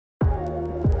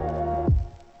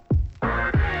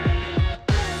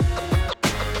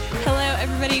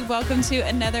everybody. Welcome to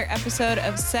another episode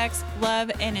of Sex,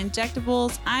 Love, and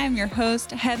Injectables. I am your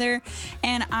host, Heather,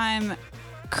 and I'm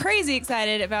crazy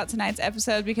excited about tonight's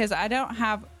episode because I don't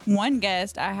have one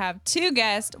guest. I have two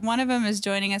guests. One of them is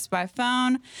joining us by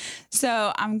phone.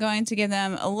 So I'm going to give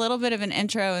them a little bit of an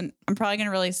intro, and I'm probably going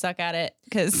to really suck at it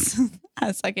because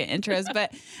I suck at intros.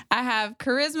 But I have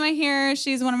Charisma here.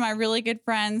 She's one of my really good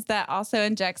friends that also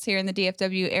injects here in the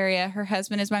DFW area. Her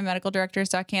husband is my medical director,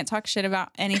 so I can't talk shit about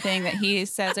anything that he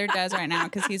says or does right now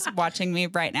because he's watching me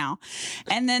right now.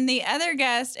 And then the other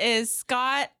guest is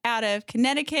Scott out of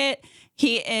Connecticut.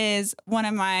 He is one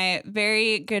of my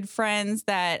very good friends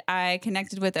that I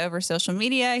connected with over social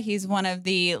media. He's one of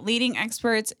the leading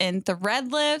experts in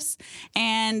thread lifts,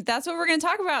 and that's what we're going to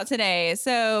talk about today.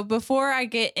 So before I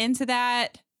get into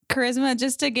that, Charisma,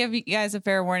 just to give you guys a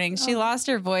fair warning, she lost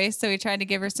her voice, so we tried to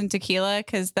give her some tequila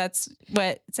because that's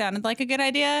what sounded like a good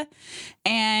idea.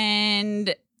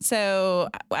 And so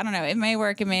I don't know, it may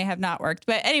work, it may have not worked.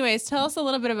 But anyways, tell us a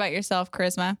little bit about yourself,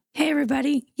 Charisma. Hey,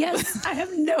 everybody. Yes, I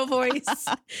have no voice.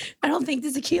 I don't think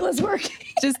the tequila's working.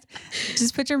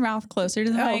 Just put your mouth closer to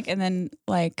the mic and then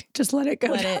just let it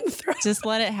go down the throat. Just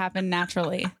let it happen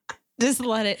naturally. Just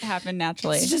let it happen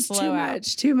naturally. It's just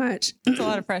too much. It's a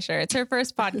lot of pressure. It's her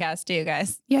first podcast too,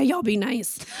 guys. Yeah, y'all be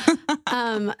nice.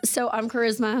 So I'm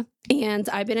Charisma, and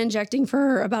I've been injecting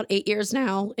for about 8 years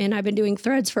now, and I've been doing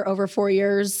threads for over 4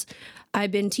 years.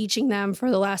 I've been teaching them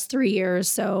for the last 3 years.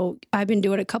 So I've been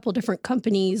doing a couple different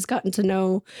companies, gotten to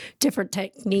know different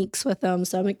techniques with them.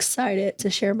 So I'm excited to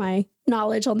share my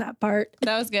knowledge on that part.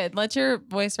 That was good. Let your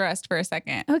voice rest for a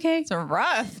second. Okay. It's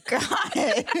rough.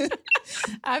 God.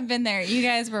 I've been there. You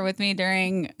guys were with me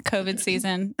during COVID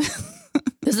season.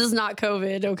 This is not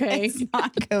COVID, okay? It's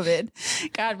not COVID.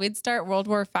 God, we'd start World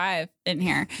War V in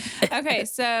here. Okay,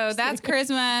 so that's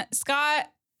Charisma.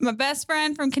 Scott, my best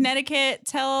friend from Connecticut,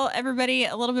 tell everybody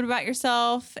a little bit about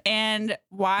yourself and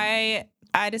why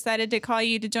I decided to call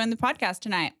you to join the podcast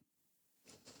tonight.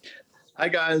 Hi,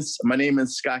 guys. My name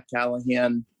is Scott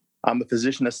Callahan. I'm a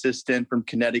physician assistant from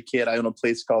Connecticut. I own a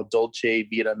place called Dolce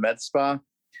Vita Med Spa.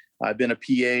 I've been a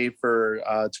PA for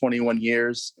 21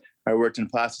 years. I worked in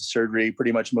plastic surgery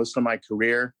pretty much most of my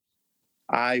career.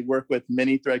 I work with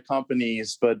many thread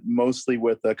companies, but mostly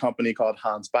with a company called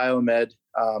Hans Biomed,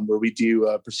 where we do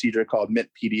a procedure called MINT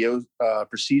PDO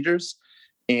procedures.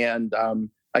 And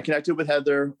I connected with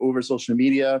Heather over social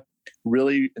media,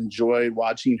 really enjoyed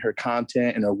watching her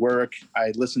content and her work.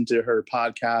 I listened to her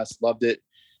podcast, loved it.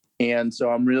 And so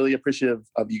I'm really appreciative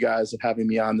of you guys of having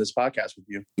me on this podcast with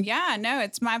you. Yeah, no,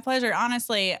 it's my pleasure.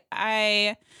 Honestly,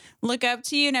 I look up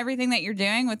to you and everything that you're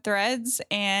doing with threads.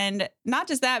 And not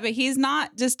just that, but he's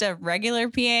not just a regular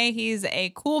PA. He's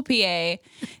a cool PA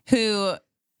who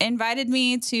invited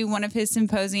me to one of his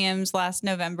symposiums last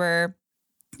November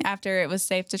after it was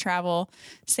safe-ish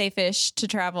to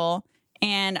travel.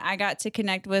 And I got to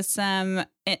connect with some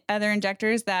other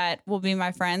injectors that will be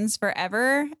my friends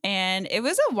forever. And it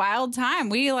was a wild time.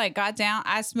 We got down.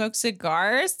 I smoked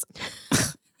cigars.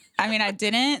 I mean, I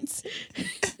didn't,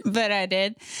 but I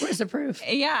did. Where's the proof?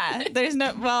 Yeah,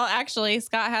 actually,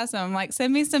 Scott has some.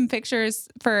 Send me some pictures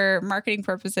for marketing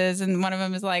purposes. And one of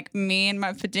them is me in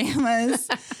my pajamas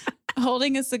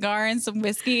holding a cigar and some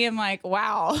whiskey. I'm like,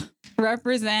 wow.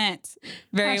 Represent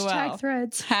very well.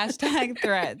 Threads. Hashtag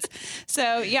threads.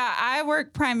 So yeah, I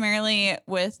work primarily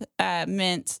with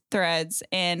Mint threads,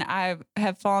 and I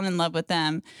have fallen in love with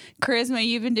them. Charisma,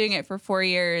 you've been doing it for 4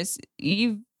 years.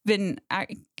 You've been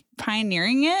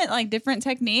pioneering it, different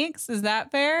techniques. Is that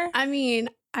fair? I mean,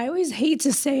 I always hate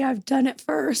to say I've done it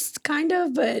first, kind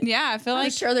of, but yeah, I feel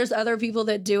I'm sure there's other people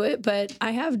that do it, but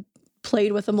I have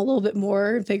played with them a little bit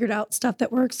more and figured out stuff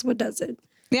that works. What doesn't?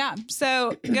 Yeah.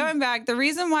 So going back, the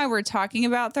reason why we're talking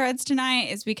about threads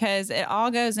tonight is because it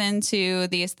all goes into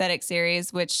the aesthetic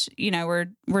series, which,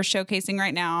 we're showcasing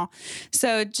right now.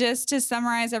 So just to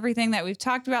summarize everything that we've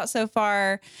talked about so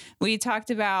far, we talked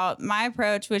about my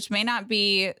approach, which may not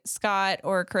be Scott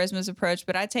or Charisma's approach,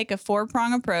 but I take a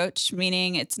 4-prong approach,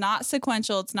 meaning it's not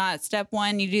sequential. It's not step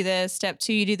 1, you do this, step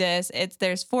 2, you do this.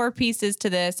 There's 4 pieces to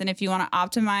this. And if you want to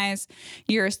optimize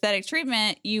your aesthetic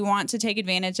treatment, you want to take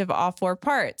advantage of all 4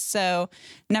 parts. So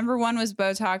number 1 was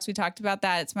Botox. We talked about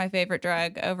that. It's my favorite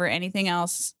drug over anything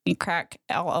else. You crack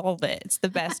all of it. It's the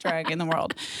best drug in the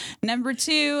world. Number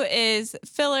 2 is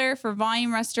filler for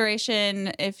volume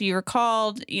restoration. If you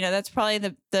recalled, that's probably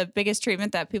the biggest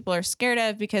treatment that people are scared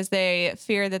of because they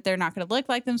fear that they're not going to look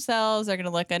like themselves. They're going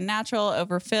to look unnatural,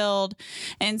 overfilled.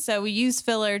 And so we use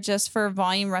filler just for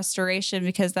volume restoration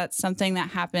because that's something that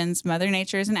happens. Mother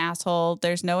Nature is an asshole.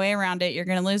 There's no way around it. You're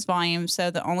going to lose volume. So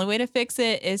the only way to fix it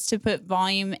it is to put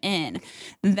volume in.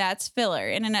 That's filler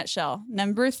in a nutshell.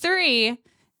 Number 3,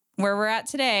 where we're at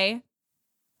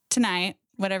tonight,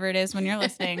 whatever it is when you're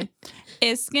listening,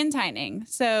 is skin tightening.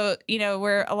 So,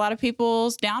 where a lot of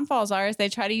people's downfalls are is they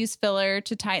try to use filler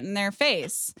to tighten their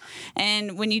face.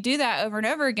 And when you do that over and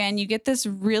over again, you get this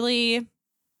really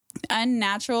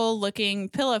unnatural looking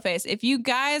pillow face. If you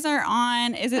guys are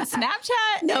on, is it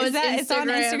Snapchat? No, it's on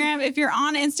Instagram. If you're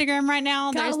on Instagram right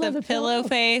now, there's the pillow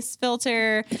face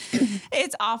filter.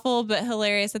 It's awful, but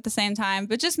hilarious at the same time.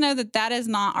 But just know that is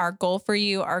not our goal for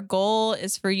you. Our goal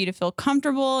is for you to feel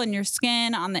comfortable in your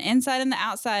skin on the inside and the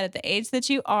outside at the age that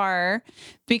you are,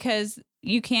 because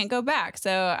you can't go back.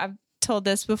 So I've told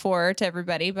this before to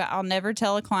everybody, but I'll never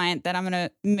tell a client that I'm going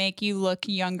to make you look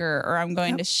younger or I'm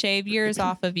going to shave years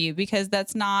off of you, because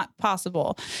that's not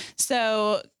possible.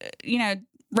 So,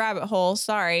 rabbit hole,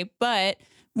 sorry. But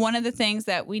one of the things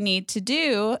that we need to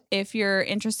do if you're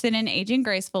interested in aging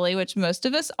gracefully, which most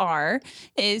of us are,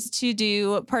 is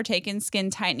to partake in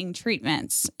skin tightening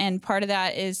treatments. And part of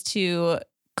that is to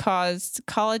cause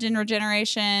collagen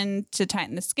regeneration to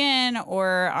tighten the skin,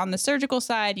 or on the surgical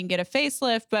side, you can get a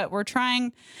facelift. But we're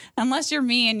trying, unless you're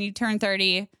me and you turn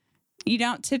 30, you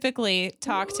don't typically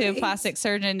talk to a plastic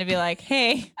surgeon to be like,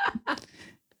 hey,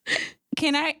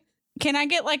 can I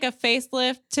get like a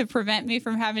facelift to prevent me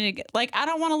from having to get, I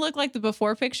don't want to look like the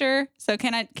before picture. So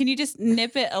can you just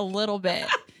nip it a little bit?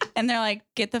 And they're like,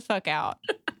 get the fuck out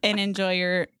and enjoy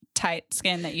your tight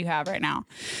skin that you have right now.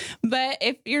 But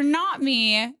if you're not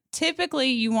me, typically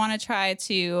you want to try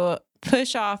to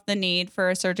push off the need for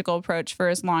a surgical approach for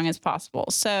as long as possible.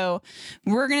 So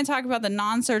we're going to talk about the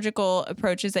non-surgical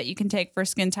approaches that you can take for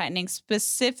skin tightening,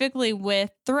 specifically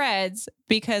with threads,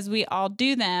 because we all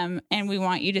do them and we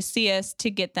want you to see us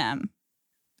to get them.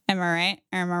 Am I right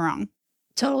or am I wrong?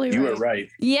 Totally right. You were right.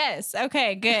 Yes.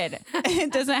 Okay, good.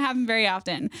 It doesn't happen very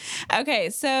often. Okay,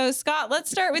 so Scott,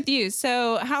 let's start with you.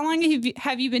 So how long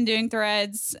have you been doing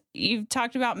threads? You've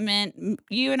talked about mint.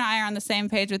 You and I are on the same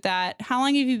page with that. How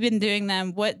long have you been doing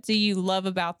them? What do you love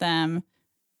about them?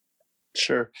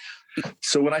 Sure.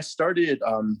 So when I started,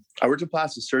 I worked in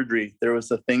plastic surgery. There was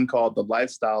a thing called the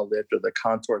lifestyle lift or the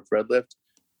contour thread lift.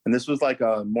 And this was like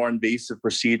a more invasive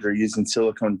procedure using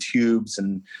silicone tubes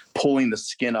and pulling the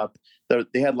skin up.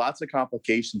 They had lots of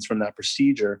complications from that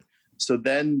procedure. So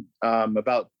then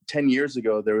about 10 years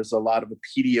ago, there was a lot of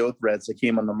PDO threads that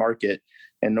came on the market.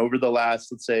 And over the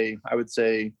last, I would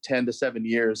say 10 to 7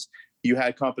 years, you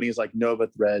had companies like Nova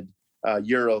Thread,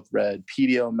 Eurothread,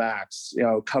 PDO Max,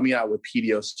 coming out with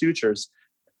PDO sutures.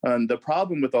 And the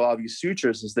problem with a lot of these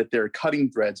sutures is that they're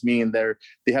cutting threads, meaning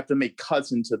they have to make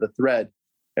cuts into the thread.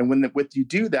 And when you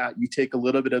do that, you take a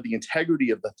little bit of the integrity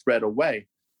of the thread away.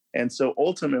 And so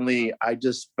ultimately, I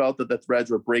just felt that the threads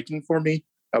were breaking for me.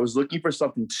 I was looking for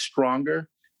something stronger.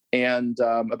 And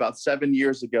about 7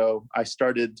 years ago, I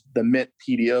started the Mint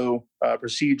PDO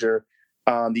procedure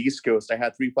on the East Coast. I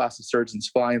had 3 plastic surgeons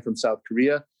flying from South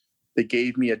Korea. They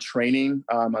gave me a training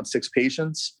on 6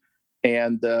 patients.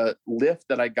 And the lift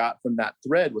that I got from that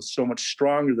thread was so much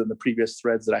stronger than the previous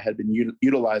threads that I had been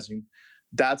utilizing.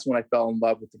 That's when I fell in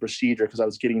love with the procedure, because I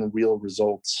was getting real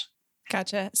results.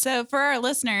 Gotcha. So for our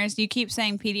listeners, you keep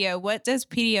saying PDO. What does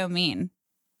PDO mean?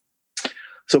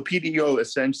 So PDO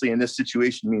essentially in this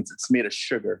situation means it's made of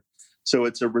sugar. So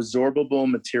it's a resorbable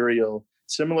material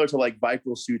similar to like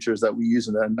Vicryl sutures that we use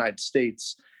in the United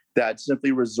States that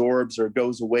simply resorbs or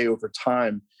goes away over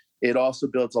time. It also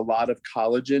builds a lot of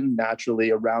collagen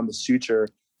naturally around the suture,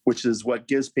 which is what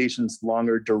gives patients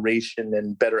longer duration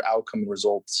and better outcome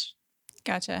results.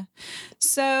 Gotcha.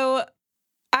 So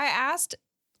I asked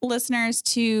listeners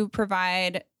to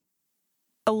provide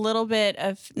a little bit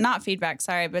of, not feedback,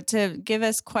 sorry, but to give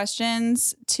us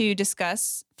questions to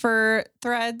discuss for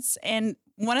threads. And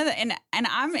one of the, and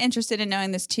I'm interested in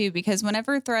knowing this too, because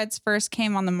whenever threads first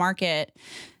came on the market,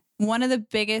 one of the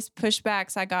biggest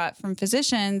pushbacks I got from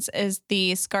physicians is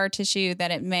the scar tissue that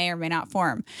it may or may not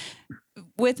form.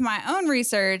 With my own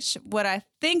research, what I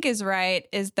think is right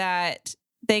is that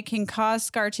they can cause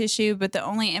scar tissue, but the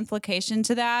only implication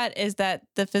to that is that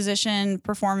the physician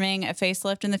performing a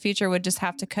facelift in the future would just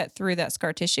have to cut through that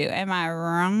scar tissue. Am I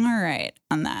wrong or right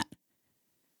on that?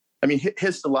 I mean,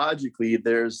 histologically,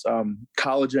 there's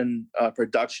collagen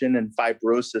production and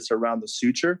fibrosis around the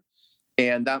suture.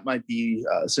 And that might be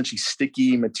essentially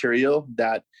sticky material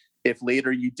that if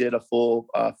later you did a full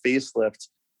facelift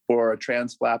or a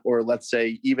transflap, or let's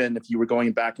say even if you were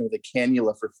going back into the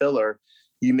cannula for filler,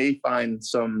 you may find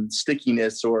some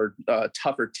stickiness or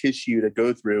tougher tissue to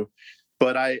go through.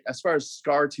 But as far as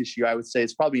scar tissue, I would say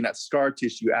it's probably not scar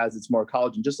tissue as it's more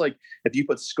collagen. Just like if you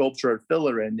put Sculptra or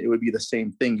filler in, it would be the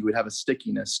same thing. You would have a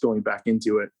stickiness going back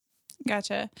into it.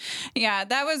 Gotcha. Yeah,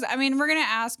 that was, I mean, we're going to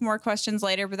ask more questions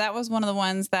later, but that was one of the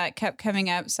ones that kept coming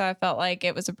up. So I felt like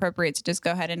it was appropriate to just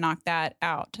go ahead and knock that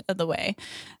out of the way.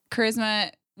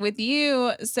 Charisma, with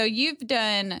you, so you've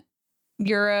done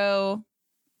Euro,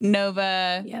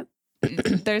 Nova. Yep.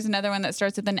 There's another one that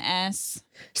starts with an S.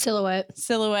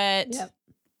 Silhouette. Yep.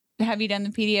 Have you done the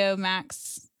PDO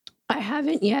Max? I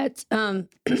haven't yet.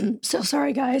 So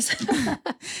sorry, guys.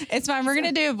 It's fine. We're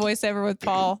going to do a voiceover with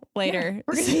Paul later. Yeah,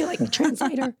 we're going to be like a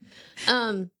translator.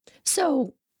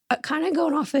 So kind of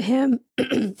going off of him,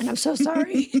 and I'm so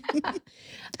sorry.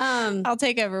 I'll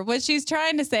take over. What she's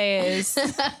trying to say is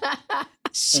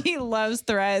she loves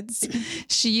threads.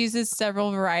 She uses several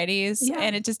varieties,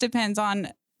 and it just depends on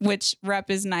which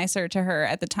rep is nicer to her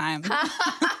at the time.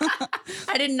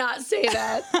 I did not say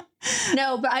that.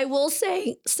 No, but I will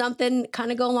say something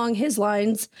kind of go along his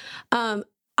lines. So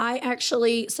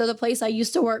the place I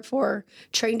used to work for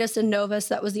trained us in Novus.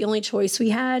 That was the only choice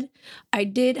we had. I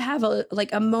did have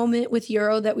a moment with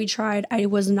Euro that we tried. I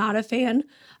was not a fan.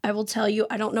 I will tell you,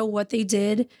 I don't know what they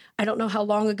did. I don't know how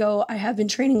long ago. I have been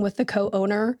training with the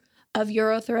co-owner of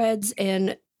Euro Threads.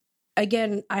 And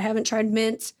again, I haven't tried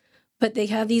Mint, but they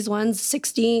have these ones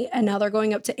 60 and now they're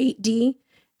going up to 8D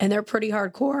and they're pretty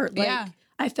hardcore. Yeah.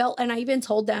 I felt, and I even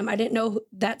told them, I didn't know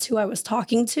that's who I was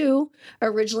talking to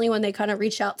originally when they kind of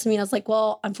reached out to me. I was like,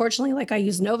 well, unfortunately, I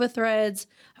use Nova Threads.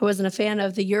 I wasn't a fan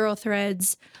of the Euro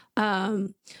Threads.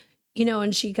 And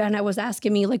she kind of was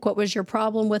asking me what was your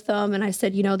problem with them? And I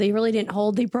said, they really didn't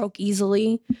hold. They broke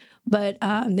easily, but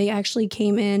they actually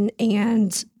came in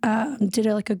and did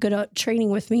a good training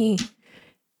with me.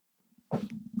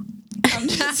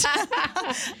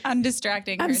 I'm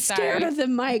distracting her. I'm scared of the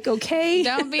mic, okay?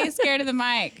 Don't be scared of the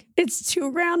mic. It's too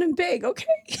round and big, okay?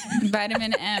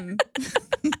 Vitamin M.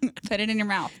 Put it in your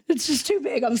mouth. It's just too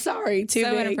big. I'm sorry. Too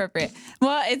so big. Inappropriate.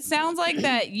 Well, it sounds like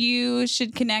that you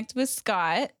should connect with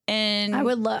Scott and I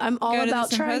would love. I'm all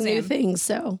about trying new things.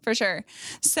 So for sure.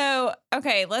 So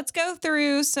okay, let's go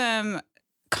through some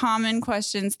common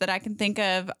questions that I can think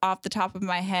of off the top of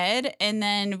my head, and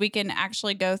then we can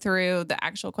actually go through the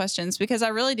actual questions because I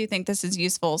really do think this is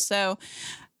useful. So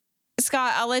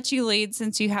Scott, I'll let you lead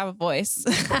since you have a voice.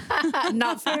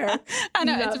 Not fair. I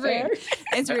know. Not it's fair. rude.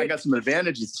 It's rude. I got some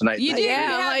advantages tonight. You do.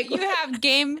 Yeah, you have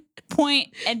game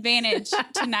point advantage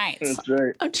tonight. That's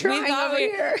right. I'm trying over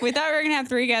here. We thought we were going to have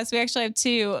 3 guests. We actually have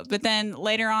 2, but then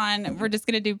later on, we're just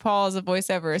going to do Paul as a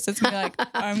voiceover. So it's going to be like,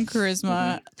 I'm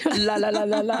Charisma. La, la, la,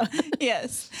 la, la.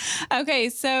 Yes. Okay.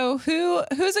 So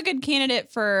who's a good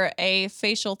candidate for a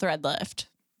facial thread lift?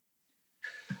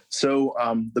 So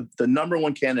the number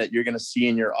one candidate you're going to see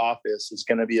in your office is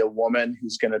going to be a woman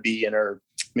who's going to be in her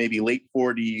maybe late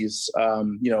 40s,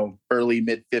 early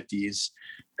mid 50s,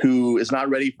 who is not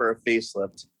ready for a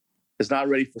facelift, is not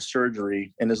ready for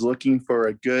surgery, and is looking for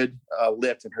a good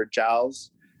lift in her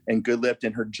jowls and good lift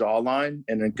in her jawline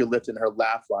and a good lift in her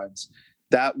laugh lines.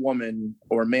 That woman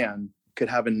or man could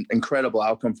have an incredible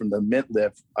outcome from the Mint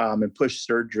lift and push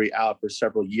surgery out for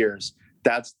several years.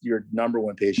 That's your number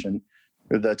one patient.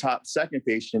 The top second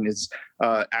patient is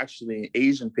actually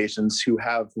Asian patients who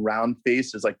have round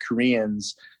faces, like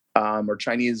Koreans or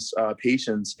Chinese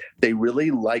patients. They really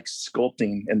like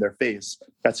sculpting in their face.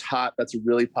 That's hot. That's a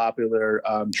really popular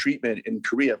treatment in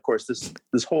Korea. Of course,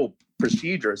 this whole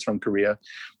procedure is from Korea.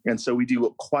 And so we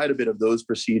do quite a bit of those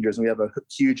procedures. And we have a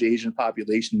huge Asian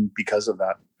population because of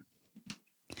that.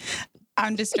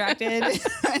 I'm distracted.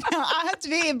 I have to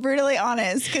be brutally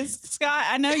honest because Scott,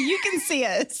 I know you can see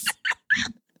us.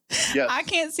 Yes. I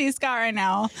can't see Scott right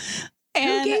now.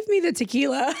 Who gave me the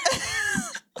tequila?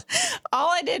 All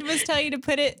I did was tell you to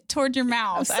put it toward your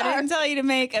mouth. I didn't tell you to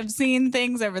make obscene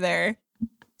things over there.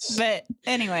 But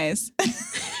anyways,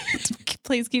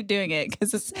 please keep doing it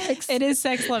because it is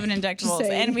Sex, Love, and Injectables.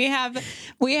 And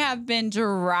we have been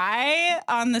dry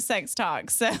on the sex talk.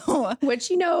 So,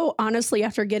 which, honestly,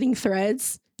 after getting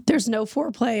threads, there's no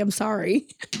foreplay. I'm sorry.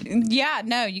 Yeah,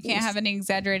 no, you can't have any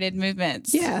exaggerated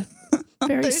movements. Yeah.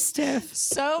 Very stiff.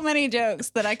 So many jokes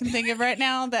that I can think of right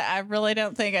now that I really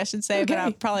don't think I should say, but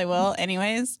I probably will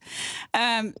anyways.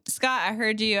 Scott, I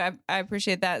heard you. I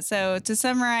appreciate that. So to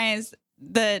summarize,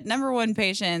 the number one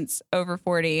patients over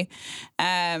 40.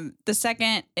 The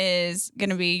second is going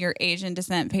to be your Asian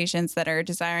descent patients that are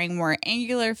desiring more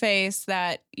angular face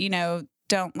that,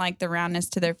 don't like the roundness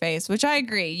to their face, which I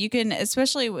agree. You can,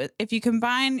 especially if you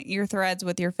combine your threads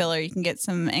with your filler, you can get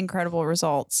some incredible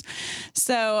results.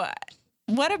 So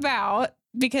what about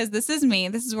because this is me.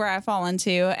 This is where I fall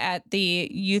into at the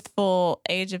youthful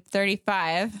age of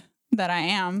 35 that I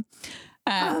am.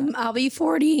 I'll be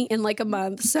 40 in like a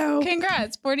month. So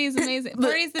congrats. 40 is amazing.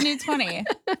 40 is the new 20.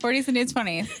 40 is the new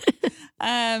 20.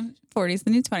 40 is the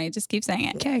new 20. Just keep saying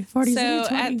it. Okay. 40 is the new 20.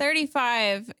 So at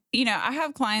 35, you know, I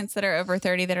have clients that are over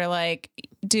 30 that are like,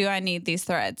 do I need these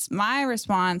threads? My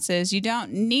response is you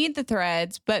don't need the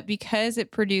threads, but because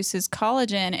it produces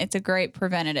collagen, it's a great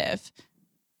preventative.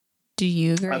 Do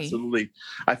you agree? Absolutely.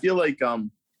 I feel like,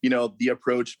 you know, the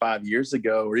approach 5 years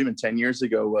ago or even 10 years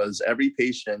ago was every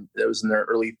patient that was in their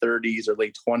early 30s or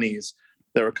late 20s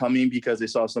that were coming because they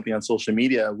saw something on social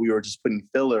media. We were just putting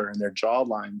filler in their jaw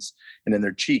lines and in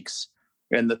their cheeks.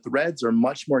 And the threads are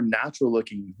much more natural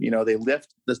looking. You know, they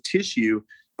lift the tissue,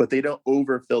 but they don't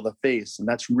overfill the face. And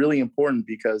that's really important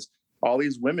because all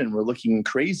these women were looking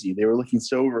crazy. They were looking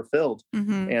so overfilled.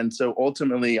 Mm-hmm. And so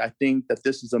ultimately, I think that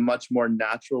this is a much more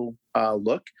natural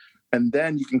look. And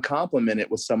then you can complement it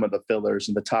with some of the fillers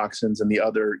and the toxins and the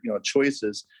other, you know,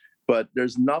 choices. But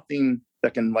there's nothing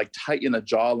that can like tighten a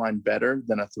jawline better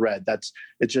than a thread.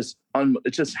 It just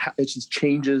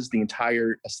changes the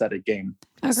entire aesthetic game.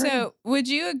 Okay. So would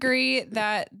you agree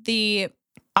that the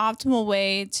optimal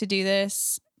way to do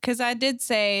this, because I did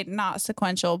say not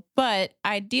sequential, but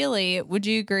ideally, would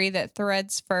you agree that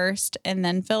threads first and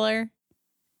then filler?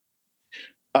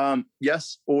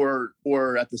 Yes, or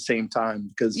at the same time,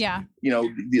 because Yeah. you know,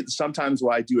 sometimes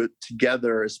why I do it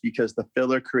together is because the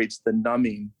filler creates the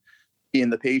numbing in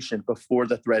the patient before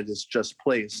the thread is just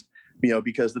placed. You know,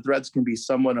 because the threads can be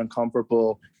somewhat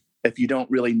uncomfortable if you don't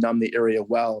really numb the area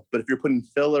well. But if you're putting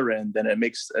filler in, then it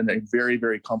makes a very,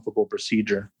 very comfortable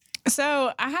procedure.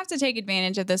 So I have to take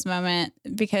advantage of this moment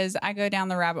because I go down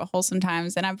the rabbit hole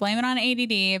sometimes and I blame it on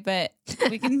ADD, but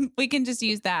we can just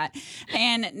use that.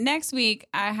 And next week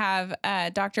I have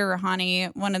Dr.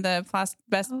 Rahani, one of the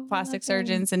best plastic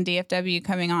surgeons in DFW,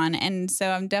 coming on. And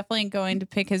so I'm definitely going to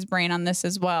pick his brain on this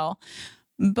as well.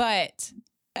 But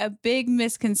a big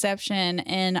misconception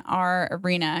in our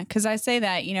arena, because I say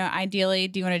that, you know, ideally,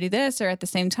 do you want to do this or at the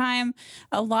same time?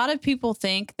 A lot of people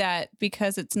think that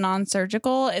because it's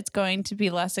non-surgical, it's going to be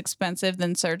less expensive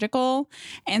than surgical.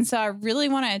 And so I really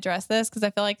want to address this because I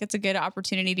feel like it's a good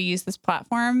opportunity to use this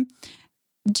platform.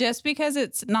 Just because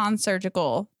it's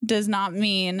non-surgical does not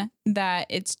mean that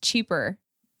it's cheaper.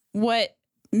 What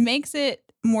makes it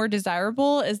more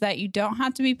desirable is that you don't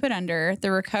have to be put under.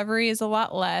 The recovery is a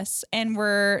lot less, and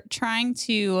we're trying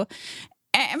to,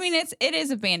 I mean, it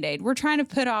is a Band-Aid. We're trying to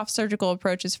put off surgical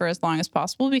approaches for as long as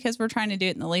possible because we're trying to do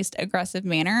it in the least aggressive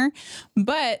manner.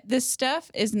 But this stuff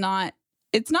is not,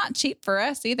 it's not cheap for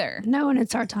us either. No, and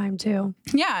it's our time too.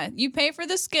 Yeah. You pay for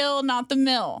the skill, not the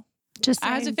mill. Just I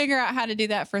have to saying. figure out how to do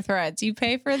that for threads. You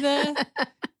pay for the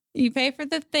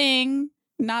thing,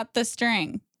 not the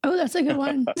string. Oh, that's a good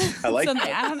one. I like Something,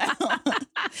 that. I don't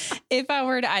know if I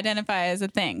were to identify as a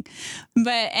thing.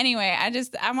 But anyway,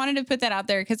 I wanted to put that out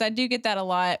there because I do get that a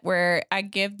lot where I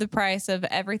give the price of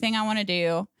everything I want to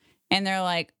do. And they're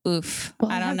like, oof, Well,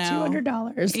 I don't know.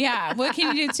 $200. Yeah. What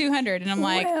can you do 200? And I'm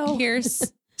like, Well.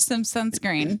 here's some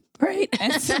sunscreen Right.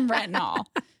 and some retinol.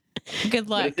 Good But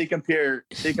luck. if they compare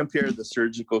the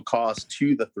surgical cost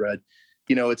to the thread,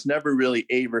 you know, it's never really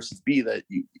A versus B. That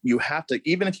you have to,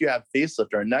 even if you have facelift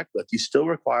or a neck lift, you still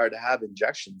require to have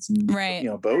injections and Right. you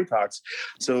know, Botox.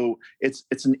 So it's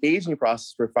an aging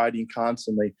process we're fighting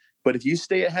constantly. But if you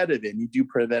stay ahead of it and you do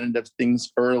preventative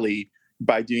things early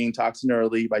by doing toxin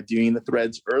early, by doing the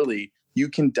threads early, you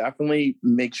can definitely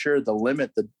make sure to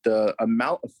limit the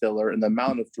amount of filler and the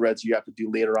amount of threads you have to do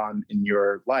later on in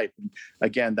your life. And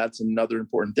again, that's another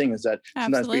important thing is that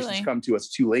sometimes Absolutely. patients come to us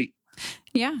too late.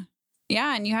 Yeah.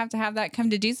 Yeah. And you have to have that come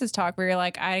to Jesus talk where you're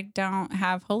like, I don't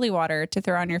have holy water to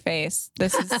throw on your face.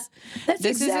 This is, That's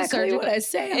this is a exactly surgical- what I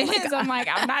say. I'm like,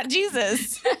 I'm not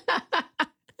Jesus,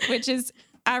 which is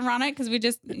ironic because we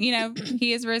just, you know,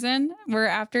 he is risen. We're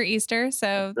after Easter.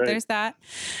 So Right. there's that.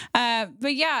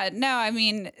 But yeah, no, I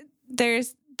mean,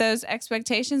 there's those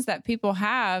expectations that people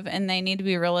have and they need to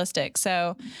be realistic.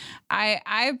 So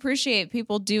I appreciate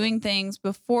people doing things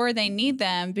before they need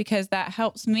them because that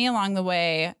helps me along the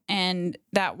way. And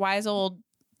that wise old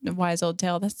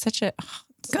tale, that's such a,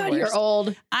 it's the God, you're worst.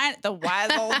 old. The wise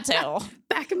old tale.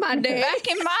 Back in my day, Back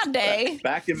in my day,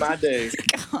 Back in my day,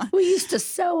 God, we used to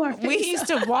sew our face. we used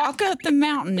to walk up the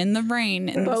mountain in the rain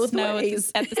and the Both snow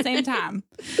ways. at the same time,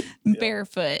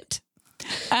 barefoot.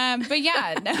 But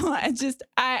yeah, no,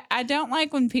 I don't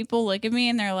like when people look at me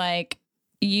and they're like,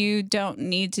 you don't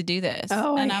need to do this.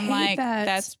 Oh, and I I'm hate like, that.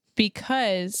 that's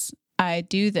because I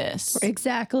do this.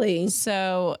 Exactly.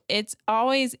 So it's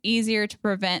always easier to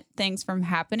prevent things from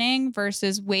happening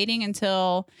versus waiting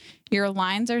until your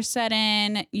lines are set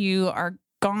in, you are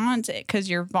gone because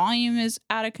your volume is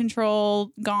out of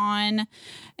control, gone.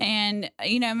 And,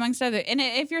 amongst other, and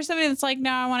if you're somebody that's like, no,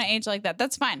 I want to age like that,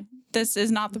 that's fine. This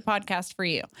is not the podcast for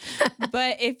you.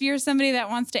 But if you're somebody that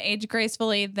wants to age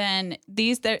gracefully, then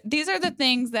these are the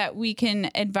things that we can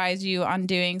advise you on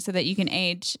doing so that you can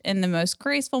age in the most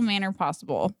graceful manner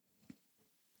possible.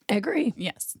 Agree.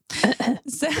 Yes.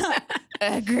 So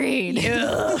agreed.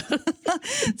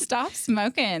 Stop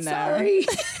smoking though. Sorry.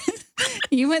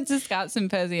 You went to Scott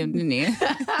Symposium, didn't you?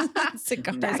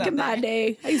 Back in my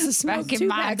day, I used to smoke 2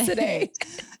 packs a day.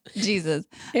 Jesus.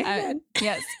 Amen.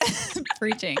 Yes.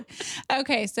 Preaching.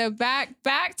 Okay. So back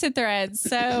to threads.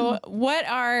 So what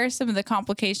are some of the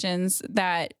complications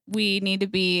that we need to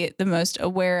be the most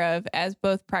aware of as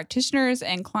both practitioners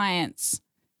and clients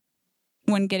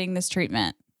when getting this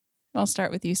treatment? I'll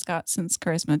start with you, Scott, since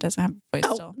Charisma doesn't have a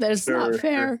voice still. That is not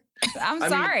fair. I'm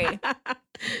sorry.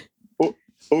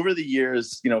 Over the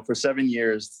years, for 7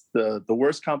 years, the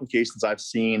worst complications I've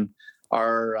seen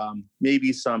are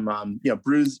maybe some,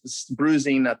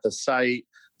 bruising at the site,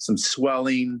 some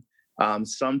swelling.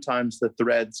 Sometimes the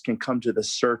threads can come to the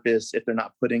surface if they're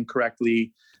not put in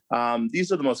correctly.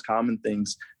 These are the most common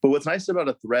things. But what's nice about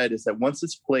a thread is that once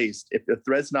it's placed, if the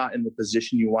thread's not in the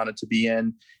position you want it to be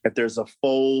in, if there's a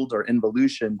fold or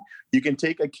involution, you can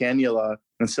take a cannula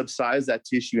and subcise that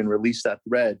tissue and release that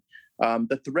thread.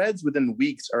 The threads within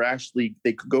weeks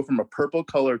they could go from a purple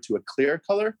color to a clear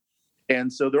color.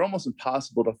 And so they're almost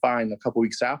impossible to find a couple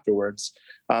weeks afterwards.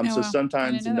 So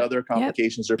sometimes another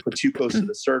complications are put too close to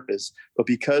the surface, but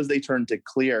because they turn to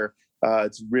clear,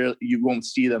 it's real. You won't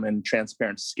see them in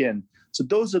transparent skin. So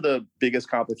those are the biggest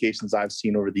complications I've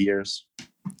seen over the years.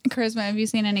 Charisma, have you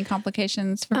seen any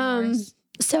complications from yours?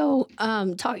 So,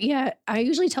 I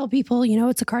usually tell people,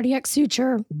 it's a cardiac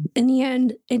suture. In the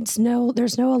end, there's no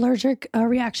allergic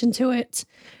reaction to it.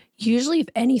 Usually, if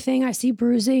anything, I see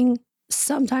bruising,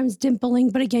 sometimes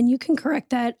dimpling, but again, you can correct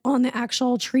that on the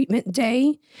actual treatment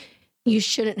day. You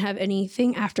shouldn't have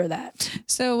anything after that.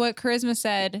 So what Charisma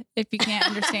said, if you can't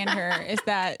understand her, is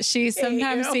that she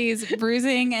sometimes sees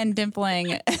bruising and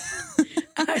dimpling.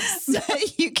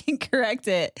 But you can correct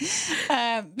it.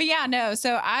 But yeah, no.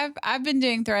 So I've been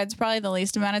doing threads probably the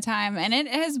least amount of time, and it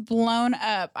has blown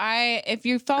up. If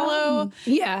you follow,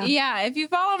 if you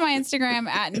follow my Instagram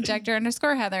at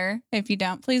injector_Heather, if you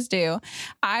don't, please do.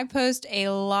 I post a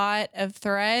lot of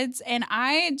threads, and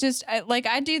I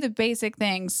do the basic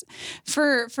things.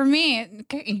 For me,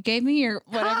 you gave me your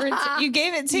whatever. You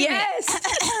gave it to me.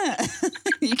 Yes.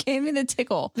 You gave me the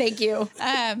tickle. Thank you.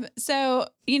 So,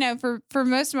 for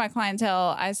most of my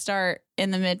clientele, I start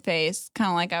in the mid face, kind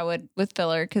of like I would with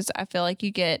filler, because I feel like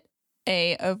you get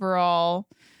a overall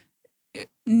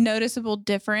noticeable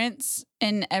difference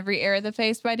in every area of the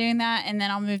face by doing that. And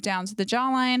then I'll move down to the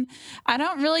jawline. I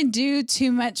don't really do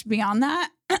too much beyond that.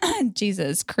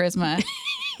 Jesus, Charisma.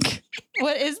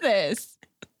 What is this?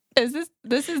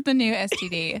 This is the new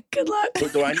STD. Good luck.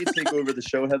 Do I need to take over the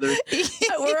show, Heather?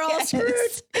 We're all screwed.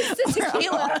 It's the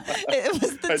tequila. It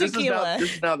was the tequila.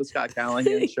 This is now the Scott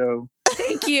Callahan show.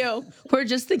 Thank you. We're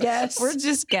just the guests. We're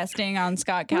just guesting on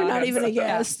Scott Callahan. We're not even a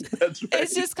guest. That's right.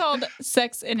 It's just called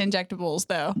Sex and Injectables,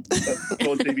 though.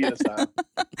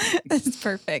 That's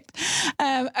perfect.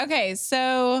 Okay,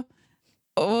 so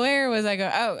where was I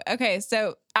going? Oh, okay.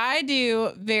 So I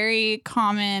do very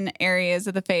common areas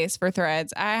of the face for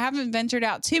threads. I haven't ventured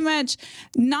out too much,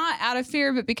 not out of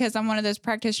fear, but because I'm one of those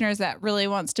practitioners that really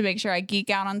wants to make sure I geek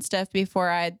out on stuff before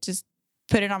I just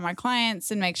put it on my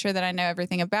clients and make sure that I know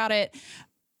everything about it.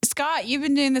 Scott, you've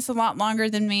been doing this a lot longer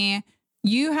than me.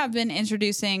 You have been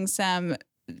introducing some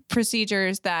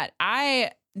procedures that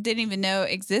I didn't even know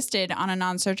existed on a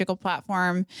non-surgical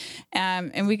platform.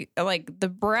 And we like the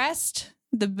breast,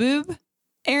 the boob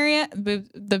area,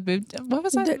 what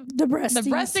was that? The breasties.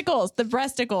 The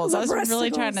breasticles. I was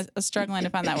really struggling to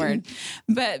find that word.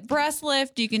 But breast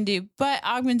lift, you can do butt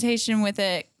augmentation with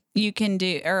it. You can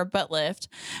do, or a butt lift.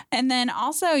 And then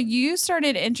also you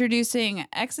started introducing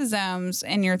exosomes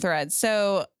in your threads.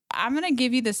 So I'm going to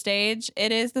give you the stage.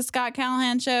 It is the Scott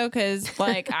Callahan show because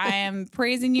I am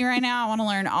praising you right now. I want to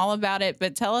learn all about it,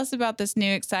 but tell us about this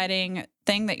new exciting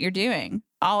thing that you're doing.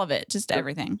 All of it, just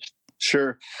everything.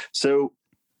 Sure. So,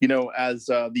 as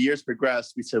the years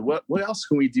progressed, we said, what else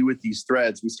can we do with these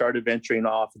threads? We started venturing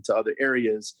off into other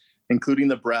areas, including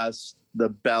the breast, the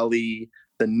belly,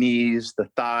 the knees, the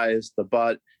thighs, the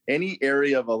butt. Any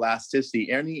area of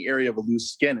elasticity, any area of loose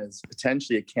skin is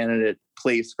potentially a candidate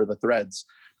place for the threads.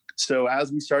 So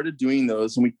as we started doing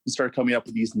those, and we started coming up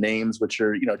with these names, which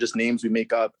are, just names we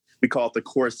make up. We call it the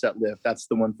corset lift. That's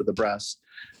the one for the breast,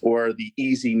 or the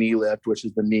easy knee lift, which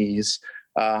is the knees,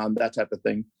 that type of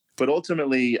thing. But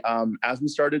ultimately, as we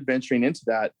started venturing into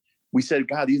that, we said,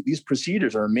 God, these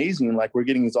procedures are amazing. Like, we're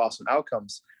getting these awesome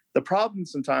outcomes. The problem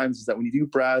sometimes is that when you do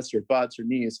breasts or butts or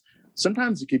knees,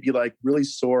 sometimes it could be like really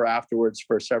sore afterwards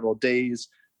for several days,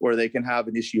 or they can have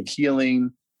an issue of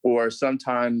healing, or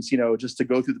sometimes, just to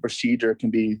go through the procedure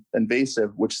can be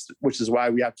invasive, which is why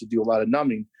we have to do a lot of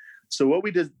numbing. So what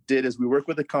we did is we work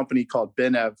with a company called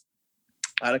Benev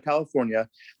out of California.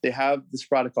 They have this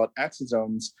product called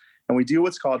exosomes, and we do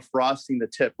what's called frosting the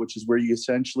tip, which is where you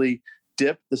essentially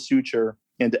dip the suture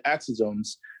into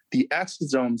exosomes. The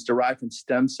exosomes derive from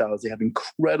stem cells. They have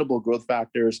incredible growth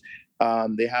factors.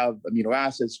 They have amino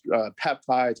acids,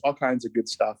 peptides, all kinds of good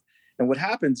stuff. And what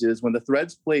happens is when the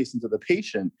thread's placed into the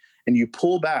patient and you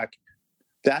pull back,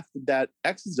 that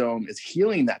exosome is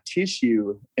healing that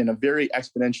tissue in a very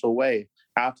exponential way.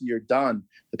 After you're done,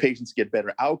 the patients get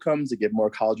better outcomes, they get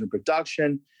more collagen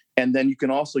production. And then you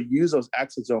can also use those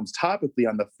exosomes topically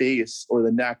on the face or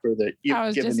the neck or the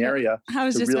given area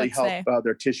to really help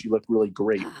their tissue look really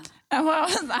great. Oh, well,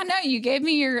 I know you gave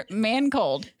me your man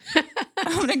cold.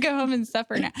 I'm going to go home and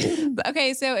suffer now.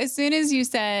 Okay, so as soon as you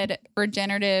said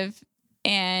regenerative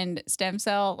and stem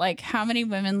cell, like, how many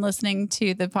women listening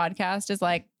to the podcast is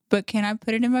like, but can I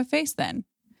put it in my face then?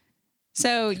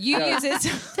 So you use it.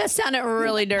 That sounded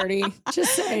really dirty.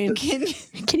 Just saying. Can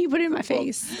you put it in my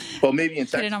face? Well, maybe in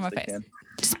Texas, put it on my face. Can.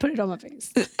 Just put it on my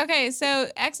face. Okay, so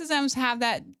exosomes have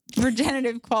that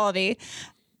regenerative quality.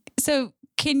 So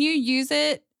can you use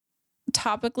it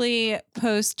topically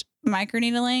post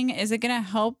microneedling? Is it going to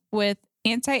help with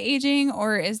anti-aging,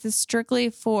 or is this strictly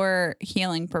for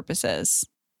healing purposes?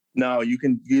 No, you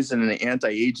can use it in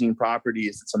anti-aging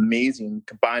properties. It's amazing.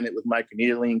 Combine it with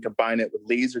microneedling, combine it with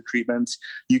laser treatments.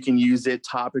 You can use it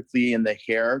topically in the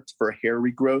hair for hair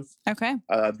regrowth. Okay.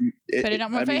 Put it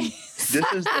on my face.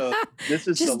 This is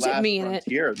the last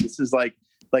frontier. This is like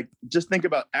just think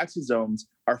about exosomes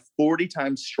are 40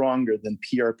 times stronger than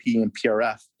PRP and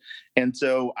PRF. And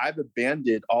so I've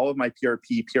abandoned all of my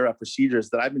PRP, PRF procedures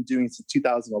that I've been doing since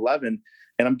 2011,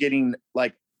 and I'm getting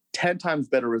like 10 times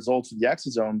better results with the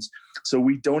exosomes. So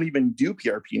we don't even do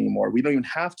PRP anymore. We don't even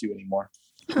have to anymore.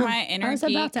 My inner I was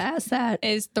about to ask that.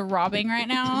 Is throbbing right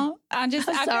now. I feel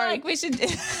like we should.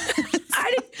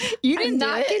 You didn't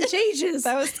get changes.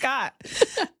 That was Scott.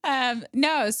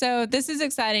 No, so this is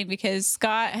exciting because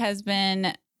Scott has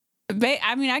been.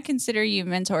 I consider you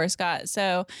mentor, Scott.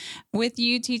 So with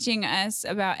you teaching us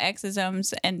about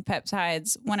exosomes and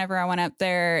peptides whenever I went up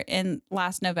there in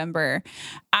last November,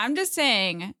 I'm just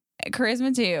saying,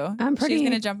 Charisma too. She's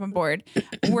going to jump on board.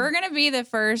 We're going to be the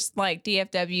first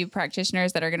DFW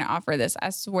practitioners that are going to offer this. I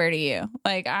swear to you.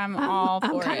 I'm all for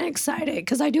it. I'm kind of excited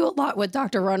because I do a lot with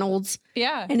Dr. Reynolds.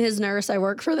 Yeah. And his nurse. I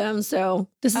work for them. So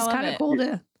this is kind of cool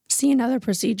to see another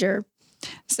procedure.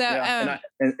 So,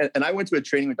 and I went to a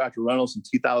training with Dr. Reynolds in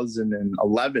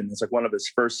 2011. It's like one of his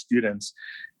first students.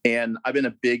 And I've been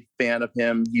a big fan of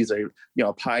him. He's a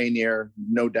pioneer,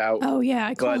 no doubt. Oh yeah,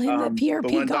 I call him the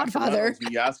PRP godfather. Reynolds,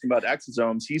 when you ask him about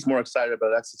exosomes, he's more excited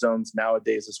about exosomes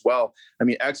nowadays as well. I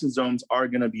mean, exosomes are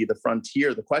going to be the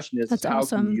frontier. The question is how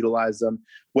can you utilize them?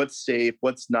 What's safe?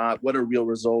 What's not? What are real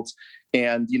results?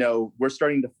 And we're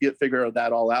starting to figure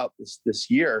that all out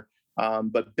this year.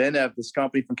 But Benev, this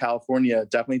company from California,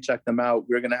 definitely check them out.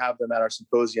 We're going to have them at our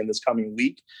symposium this coming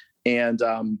week. And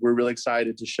we're really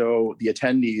excited to show the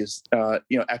attendees,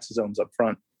 exosomes up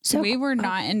front. So we were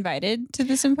not invited to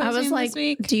the symposium. I was like, this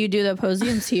week. Do you do the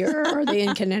symposiums here, or are they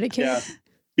in Connecticut?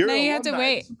 Yeah. You have to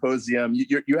wait. Symposium.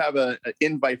 You have an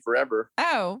invite forever.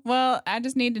 Oh, well, I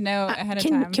just need to know ahead of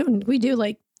time. Can we do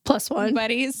 +1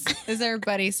 buddies? Is there a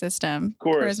buddy system? Of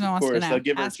course. I'll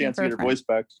give her a chance to get her voice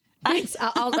back.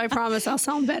 I promise I'll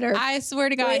sound better. I swear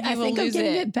to God, you will lose it.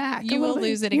 It back. You will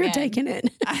lose it again. You're taking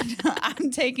it. I'm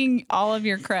taking all of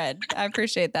your cred. I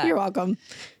appreciate that. You're welcome.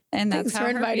 And that's Thanks for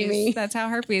inviting me. That's how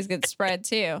herpes gets spread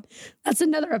too. That's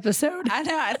another episode. I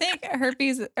know. I think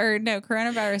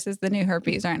coronavirus is the new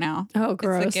herpes right now. Oh,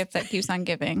 gross. It's the gift that keeps on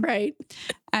giving. Right.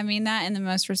 I mean that in the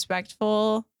most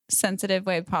respectful, sensitive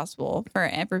way possible for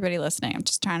everybody listening. I'm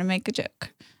just trying to make a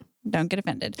joke. Don't get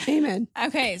offended. Amen.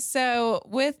 Okay, so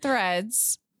with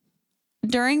threads,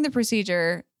 during the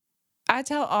procedure, I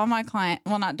tell all my clients,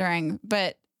 well, not during,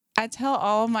 but I tell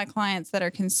all of my clients that are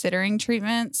considering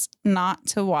treatments not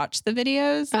to watch the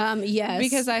videos. Yes.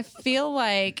 Because I feel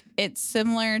like it's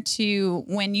similar to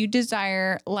when you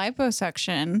desire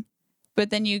liposuction, but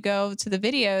then you go to the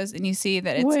videos and you see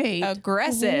that it's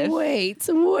aggressive. Wait.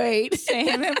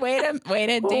 Damn it, wait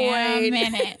a damn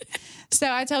minute.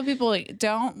 So I tell people, like,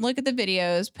 don't look at the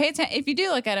videos. Pay attention. If you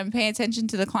do look at them, pay attention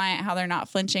to the client, how they're not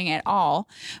flinching at all.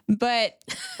 But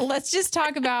let's just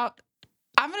talk about,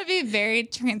 I'm going to be very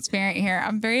transparent here.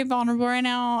 I'm very vulnerable right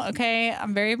now. Okay.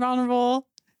 I'm very vulnerable.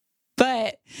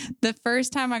 But the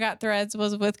first time I got threads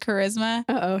was with Charisma.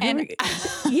 Uh-oh.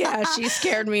 Yeah, she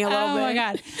scared me a little bit. Oh my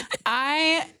God.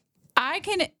 I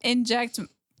can inject,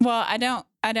 well, I don't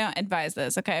advise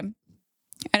this. Okay.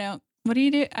 What do you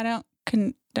do? I don't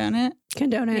condone it.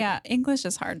 Yeah. English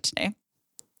is hard today.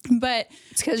 But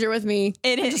it's because you're with me.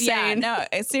 It is. Yeah. No,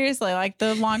 seriously. Like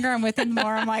the longer I'm with him, the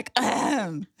more I'm like,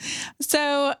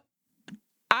 So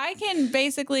I can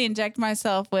basically inject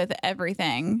myself with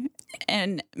everything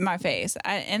in my face.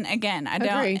 And again, I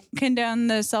don't condone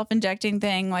the self-injecting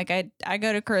thing. Like I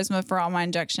go to Charisma for all my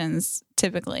injections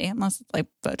typically, unless it's like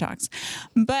Botox.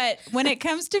 But when it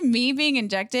comes to me being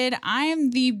injected, I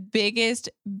am the biggest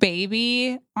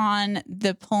baby on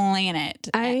the planet.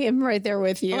 I am right there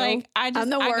with you. Like I'm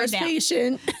the worst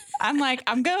patient. I'm like,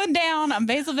 I'm going down. I'm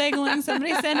vasovagaling.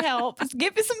 Somebody send help.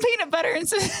 Give me some peanut butter and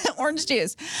some orange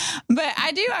juice. But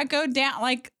I go down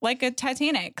like a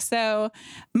Titanic. So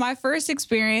my first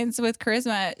experience with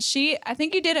Charisma, I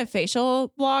think you did a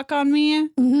facial block on me,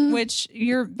 which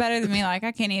you're better than me. Like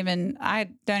I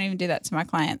don't even do that to my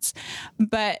clients,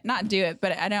 but not do it,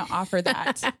 but I don't offer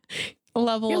that.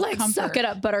 Level You're of comfort. Suck it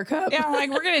up, buttercup. Yeah, I'm like,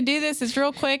 we're going to do this. It's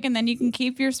real quick. And then you can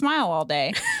keep your smile all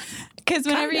day. Because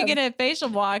whenever you get a facial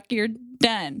block, you're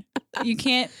done.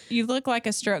 You look like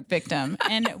a stroke victim.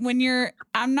 And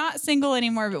I'm not single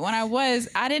anymore, but when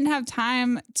I didn't have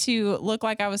time to look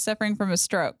like I was suffering from a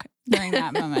stroke during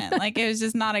that moment. Like it was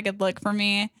just not a good look for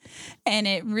me. And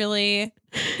it really,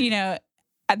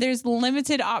 there's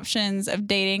limited options of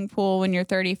dating pool when you're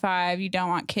 35. You don't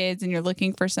want kids and you're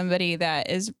looking for somebody that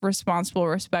is responsible,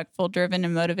 respectful, driven,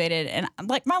 and motivated. And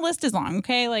like my list is long.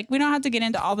 Okay. Like we don't have to get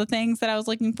into all the things that I was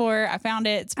looking for. I found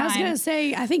it. It's fine. I was going to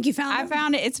say, I think you found it. I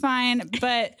found it. It's fine.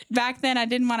 But back then I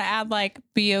didn't want to add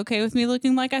be okay with me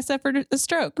looking like I suffered a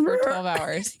stroke for 12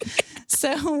 hours.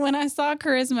 So when I saw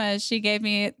Charisma, she gave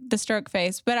me the stroke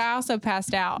face, but I also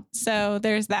passed out. So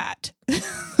there's that.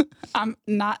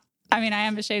 I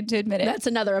am ashamed to admit it. That's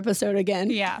another episode again.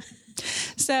 Yeah.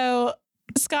 So,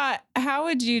 Scott, how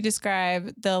would you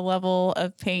describe the level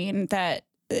of pain that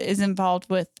is involved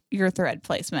with your thread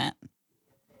placement?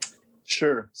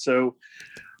 Sure. So,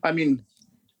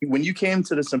 when you came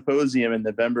to the symposium in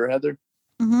November, Heather,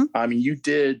 you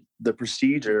did the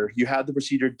procedure. You had the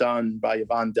procedure done by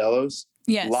Yvonne Delos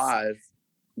live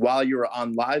while you were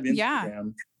on live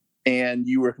Instagram, and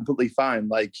you were completely fine,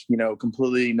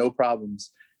 completely no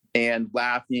problems. And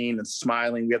laughing and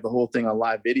smiling. We have the whole thing on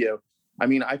live video.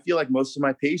 I feel like most of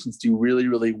my patients do really,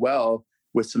 really well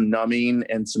with some numbing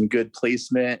and some good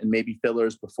placement and maybe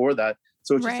fillers before that.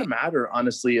 So it's just a matter,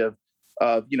 honestly, of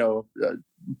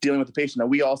dealing with the patient. Now,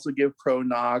 we also give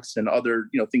Pronox and other,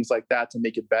 things like that to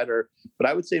make it better. But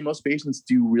I would say most patients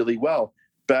do really well.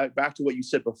 Back to what you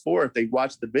said before, if they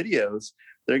watch the videos,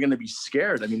 they're going to be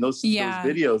scared. Those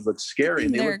videos look scary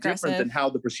and they look different than how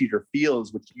the procedure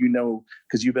feels, which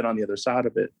because you've been on the other side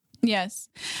of it. Yes.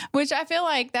 Which I feel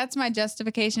like that's my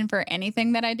justification for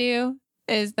anything that I do,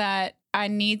 is that I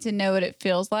need to know what it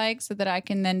feels like so that I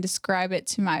can then describe it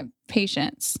to my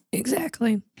patients.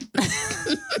 Exactly.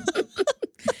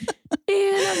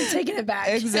 And I'm taking it back.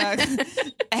 Exactly.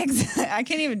 I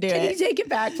can't even do it. Can you take it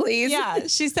back, please? Yeah.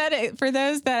 She said it for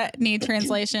those that need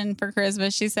translation for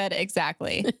Charisma. She said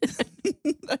exactly.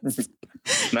 Nice.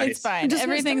 It's fine.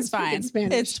 Everything's fine.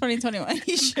 It's 2021.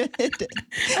 You should. I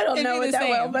don't know it that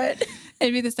well, but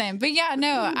it'd be the same. But yeah,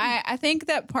 no, I think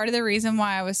that part of the reason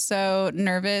why I was so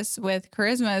nervous with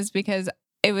Charisma is because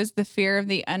it was the fear of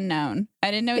the unknown.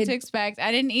 I didn't know what to expect.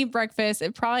 I didn't eat breakfast.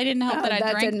 It probably didn't help that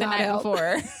I drank the night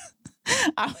before.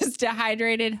 I was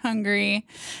dehydrated, hungry,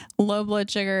 low blood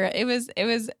sugar. It was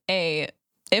an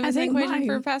equation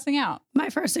for passing out. My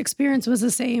first experience was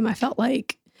the same. I felt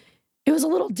like it was a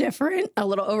little different, a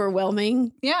little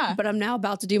overwhelming. Yeah. But I'm now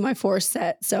about to do my fourth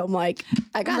set. So I'm like,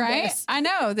 I got this. I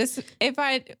know this.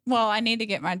 I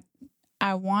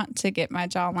want to get my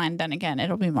jawline done again.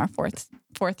 It'll be my fourth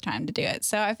time to do it.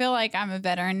 So I feel like I'm a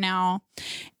veteran now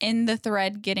in the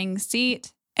thread getting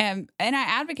seat. And I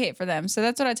advocate for them. So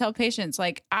that's what I tell patients.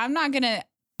 Like, I'm not going to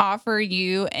offer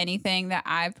you anything that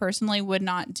I personally would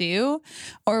not do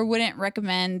or wouldn't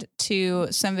recommend to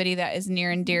somebody that is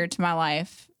near and dear to my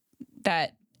life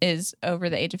that is over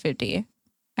the age of 50.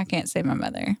 I can't say my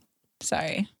mother.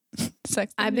 Sorry.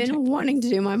 Sex I've been injectables. wanting to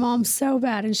do my mom so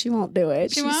bad and she won't do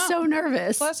it. She She's won't? so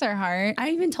nervous. Bless her heart. I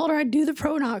even told her I'd do the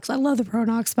Pronox. I love the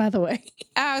Pronox, by the way.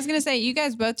 I was gonna say you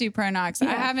guys both do Pronox. I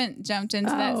Yeah. haven't jumped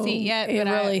into that seat yet, It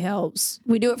but really helps.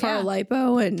 We do it for our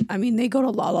lipo, and I mean, they go to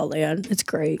La La Land. It's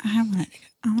great. I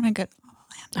want to go.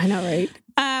 I know, right?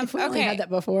 If we only Okay, had that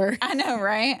before. I know,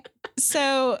 right?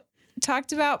 So,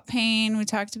 talked about pain. We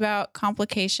talked about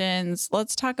complications.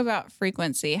 Let's talk about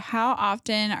frequency. How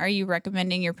often are you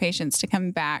recommending your patients to come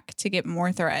back to get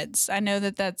more threads? I know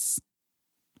that that's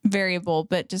variable,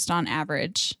 but just on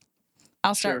average.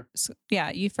 I'll start.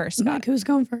 Yeah, you first, Scott. Like, who's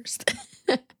going first?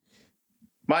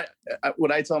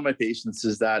 What I tell my patients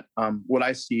is that what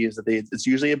I see is that it's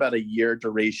usually about a year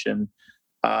duration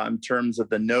in terms of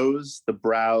the nose, the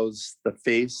brows, the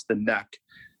face, the neck.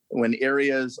 When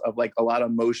areas of like a lot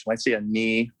of motion, like say a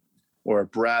knee or a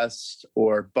breast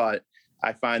or butt,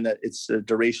 I find that it's a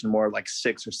duration more like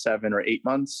 6 or 7 or 8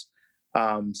 months.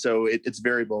 So it's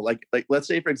variable. Like let's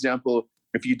say, for example,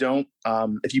 if you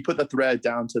put the thread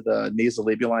down to the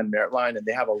nasolabial line, merit line, and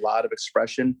they have a lot of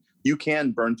expression, you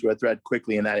can burn through a thread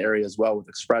quickly in that area as well with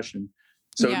expression.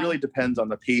 So It really depends on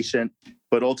the patient,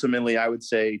 but ultimately I would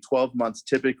say 12 months,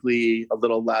 typically a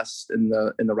little less in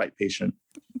the right patient.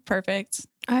 Perfect.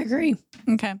 I agree.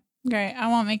 Okay. Great. I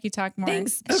won't make you talk more.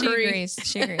 Thanks. She Agree. agrees.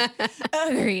 She agrees.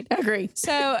 Agreed. Agree.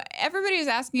 So everybody was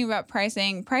asking about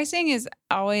pricing. Pricing is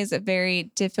always a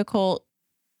very difficult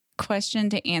question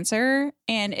to answer.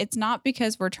 And it's not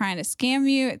because we're trying to scam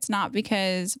you. It's not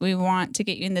because we want to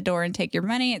get you in the door and take your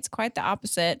money. It's quite the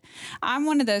opposite. I'm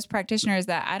one of those practitioners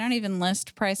that I don't even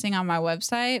list pricing on my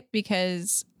website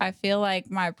because I feel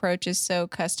like my approach is so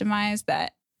customized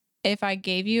that if I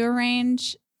gave you a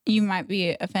range, you might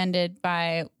be offended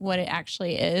by what it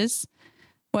actually is,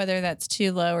 whether that's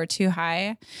too low or too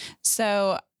high.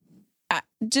 So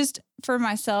just for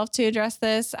myself to address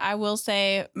this, I will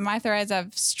say my threads,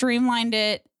 I've streamlined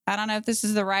it. I don't know if this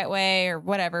is the right way or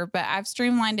whatever, but I've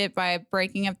streamlined it by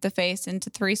breaking up the face into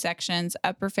 3 sections: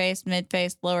 upper face, mid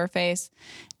face, lower face,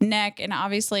 neck. And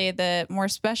obviously the more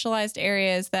specialized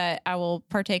areas that I will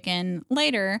partake in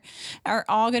later are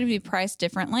all going to be priced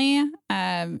differently.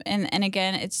 And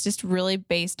again, it's just really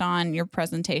based on your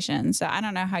presentation. So I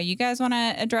don't know how you guys want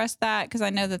to address that, because I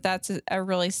know that that's a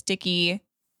really sticky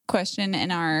question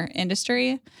in our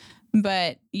industry,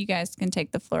 but you guys can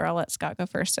take the floor. I'll let Scott go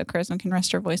first so Charisma can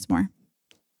rest her voice more.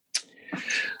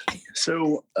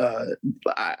 So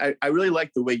I really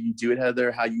like the way you do it,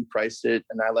 Heather, how you price it.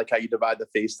 And I like how you divide the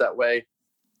face that way.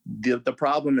 The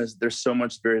problem is there's so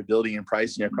much variability in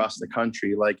pricing across the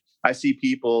country. Like I see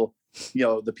people,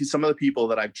 some of the people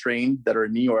that I've trained that are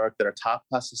in New York that are top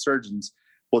plastic surgeons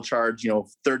will charge,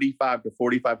 $3,500 to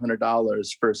 $4,500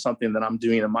 for something that I'm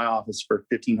doing in my office for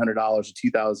 $1,500 or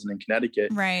 $2,000 in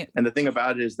Connecticut. Right. And the thing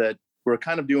about it is that we're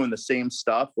kind of doing the same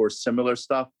stuff or similar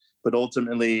stuff, but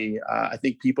ultimately, I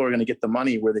think people are going to get the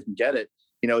money where they can get it.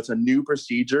 It's a new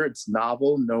procedure. It's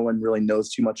novel. No one really knows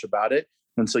too much about it.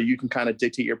 And so you can kind of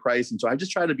dictate your price. And so I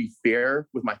just try to be fair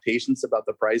with my patients about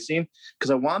the pricing, because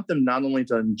I want them not only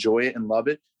to enjoy it and love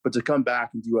it, but to come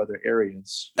back and do other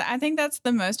areas. I think that's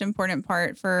the most important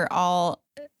part for all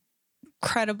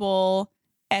credible,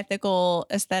 ethical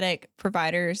aesthetic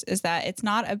providers, is that it's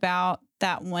not about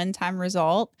that one-time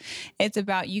result. It's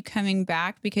about you coming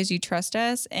back because you trust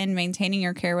us and maintaining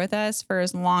your care with us for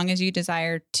as long as you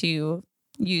desire to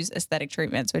use aesthetic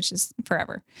treatments, which is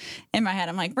forever. In my head,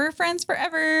 I'm like, we're friends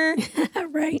forever.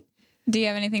 Right. Do you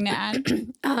have anything to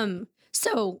add?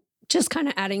 So just kind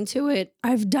of adding to it,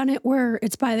 I've done it where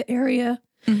it's by the area.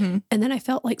 Mm-hmm. And then I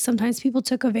felt like sometimes people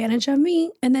took advantage of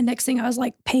me. And then next thing I was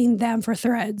like paying them for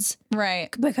threads. Right.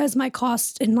 Because my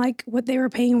cost and like what they were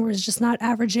paying was just not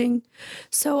averaging.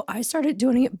 So I started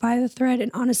doing it by the thread.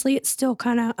 And honestly, it's still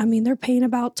kind of, they're paying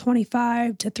about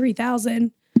 $2,500 to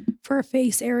 $3,000 for a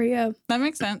face area. That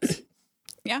makes sense.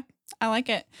 Yeah, I like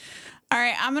it. All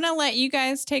right, I'm going to let you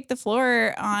guys take the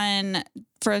floor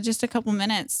for just a couple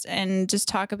minutes and just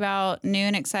talk about new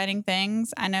and exciting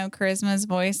things. I know Charisma's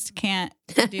voice can't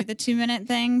do the 2-minute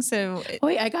thing, so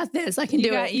wait, I got this. I can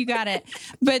do it. You got it.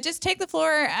 But just take the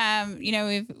floor.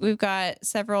 We've got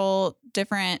several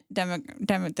different the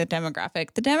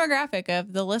demographic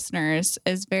of the listeners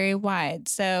is very wide.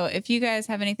 So if you guys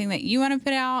have anything that you want to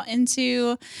put out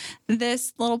into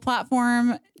this little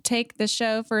platform, take the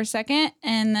show for a second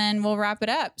and then we'll wrap it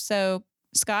up. So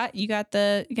Scott, you got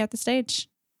the stage.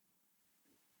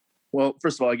 Well,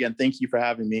 first of all, again, thank you for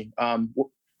having me.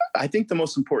 I think the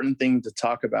most important thing to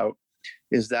talk about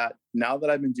is that now that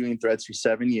I've been doing threads for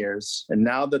 7 years, and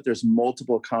now that there's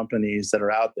multiple companies that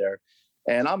are out there,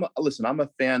 And I'm a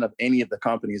fan of any of the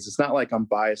companies. It's not like I'm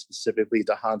biased specifically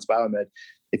to Hans Biomed.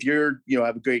 If you're,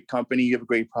 have a great company, you have a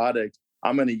great product,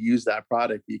 I'm going to use that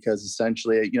product because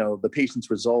essentially, the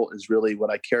patient's result is really what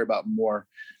I care about more.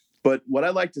 But what I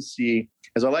like to see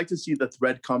is the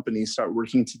thread companies start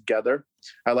working together.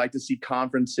 I like to see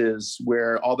conferences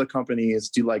where all the companies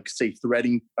do, like, say,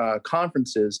 threading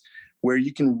conferences where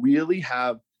you can really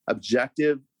have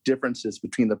objective differences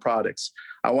between the products.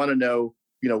 I want to know,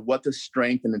 what the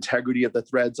strength and integrity of the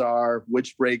threads are,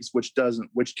 which breaks, which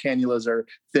doesn't, which cannulas are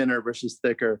thinner versus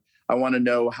thicker. I want to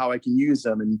know how I can use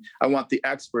them. And I want the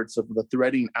experts of the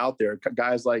threading out there,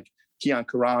 guys like Kian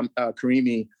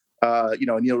Karimi,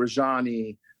 Anil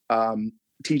Rajani,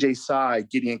 TJ Sai,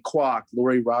 Gideon Kwok,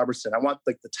 Lori Robertson. I want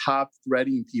the top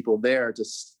threading people there to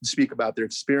speak about their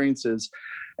experiences.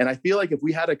 And I feel like if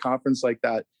we had a conference like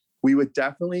that, we would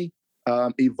definitely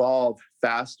evolve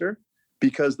faster,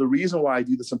 because the reason why I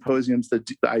do the symposiums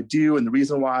that I do, and the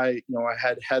reason why, I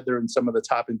had Heather and some of the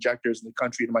top injectors in the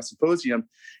country to my symposium,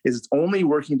 is it's only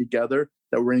working together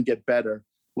that we're going to get better.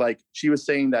 Like, she was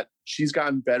saying that she's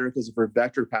gotten better because of her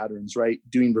vector patterns, right?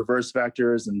 Doing reverse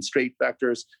vectors and straight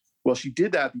vectors. Well, she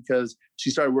did that because she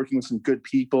started working with some good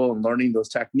people and learning those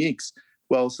techniques.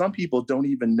 Well, some people don't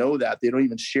even know that. They don't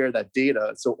even share that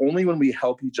data. So only when we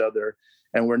help each other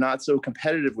and we're not so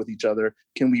competitive with each other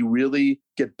can we really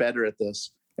get better at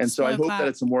this. And so I hope that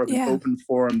it's more of an open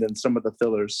forum than some of the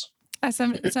fillers.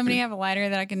 Somebody have a lighter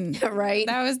that I can. Right.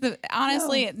 That was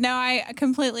honestly, no, I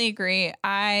completely agree.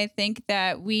 I think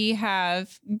that we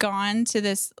have gone to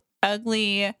this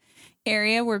ugly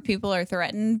area where people are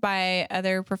threatened by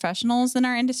other professionals in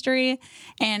our industry.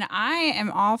 And I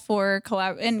am all for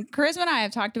and Charisma and I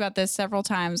have talked about this several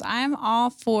times. I'm all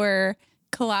for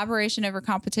collaboration over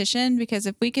competition, because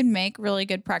if we can make really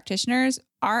good practitioners,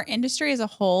 our industry as a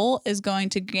whole is going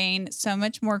to gain so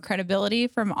much more credibility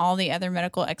from all the other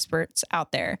medical experts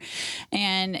out there.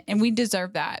 And we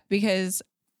deserve that, because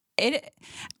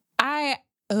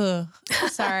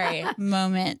sorry,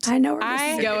 moment. I know where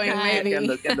this is going. Maybe. And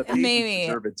the patients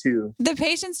deserve it too. The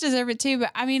patients deserve it too.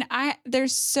 But I mean,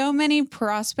 there's so many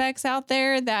prospects out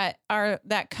there that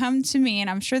come to me, and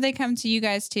I'm sure they come to you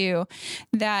guys too,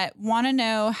 that want to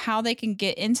know how they can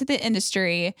get into the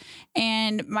industry.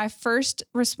 And my first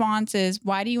response is,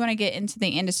 why do you want to get into the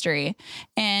industry?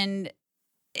 And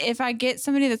if I get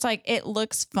somebody that's like, it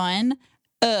looks fun,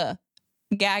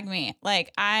 gag me.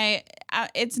 Like,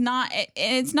 it's not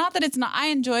that it's not, I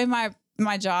enjoy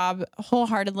my job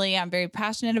wholeheartedly. I'm very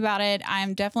passionate about it.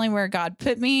 I'm definitely where God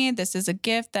put me. This is a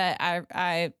gift that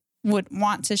I would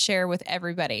want to share with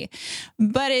everybody,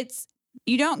 but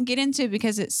you don't get into it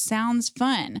because it sounds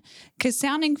fun, because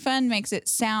sounding fun makes it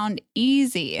sound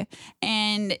easy,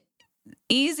 and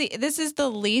easy. This is the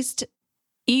least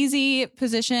easy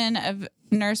position of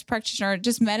nurse practitioner,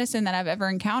 just medicine, that I've ever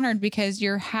encountered, because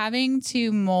you're having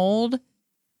to mold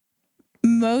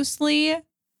mostly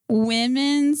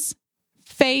women's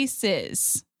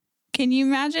faces. Can you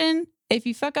imagine if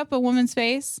you fuck up a woman's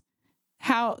face,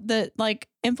 how the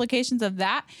implications of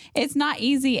that? It's not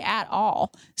easy at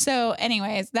all. So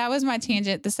anyways, that was my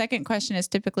tangent. The second question is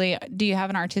typically, do you have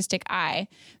an artistic eye?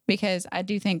 Because I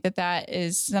do think that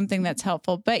is something that's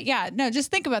helpful. But yeah, no,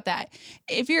 just think about that.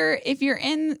 If you're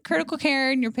in critical care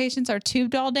and your patients are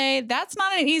tubed all day, that's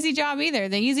not an easy job either.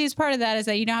 The easiest part of that is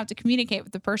that you don't have to communicate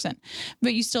with the person,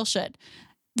 but you still should,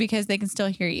 because they can still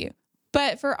hear you.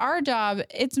 But for our job,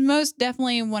 it's most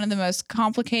definitely one of the most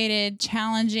complicated,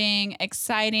 challenging,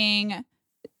 exciting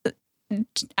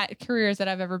careers that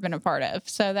I've ever been a part of.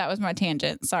 So that was my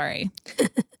tangent. Sorry.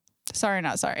 Sorry,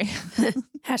 not sorry.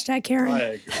 Hashtag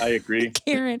Karen. I agree.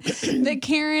 Karen. The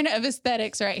Karen of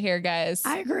aesthetics right here, guys.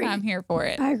 I agree. I'm here for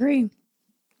it. I agree.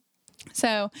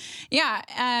 So,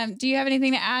 yeah. Do you have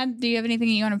anything to add? Do you have anything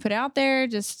you want to put out there?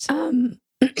 Just...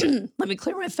 Let me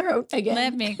clear my throat again.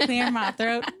 Let me clear my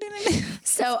throat.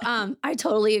 So I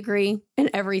totally agree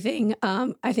in everything.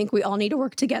 I think we all need to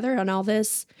work together on all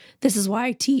this. This is why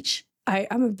I teach.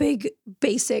 I'm a big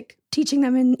basic teaching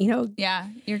them, and Yeah,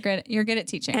 you're good. You're good at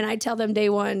teaching. And I tell them day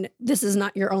one, this is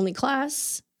not your only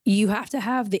class. You have to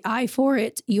have the eye for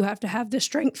it. You have to have the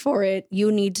strength for it.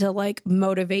 You need to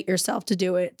motivate yourself to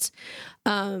do it.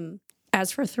 As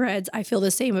for threads, I feel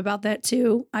the same about that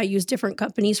too. I use different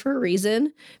companies for a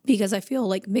reason, because I feel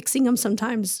like mixing them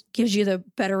sometimes gives you the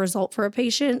better result for a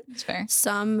patient. That's fair.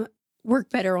 Some work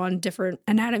better on different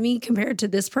anatomy compared to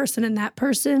this person and that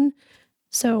person.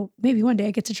 So maybe one day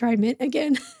I get to try Mint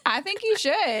again. I think you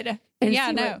should.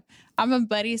 Yeah, no. I'm a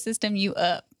buddy system you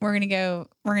up. We're gonna go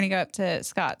up to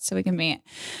Scott so we can meet.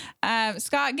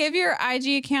 Scott, give your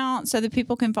IG account so that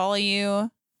people can follow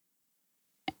you.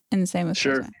 And the same with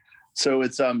Sure. charisma. So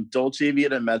it's Dolce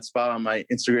Vita Med Spa. On my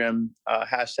Instagram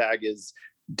hashtag is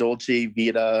Dolce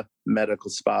Vita Medical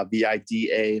Spa,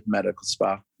 VIDA Medical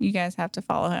Spa. You guys have to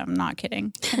follow him. I'm not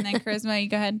kidding. And then Charisma, you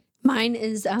go ahead. Mine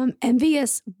is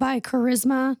Envious by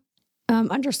Charisma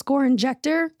 _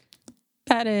 injector.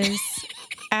 That is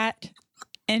at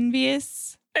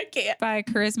Envious I can't. by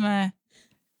Charisma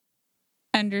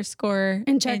 _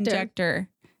 injector.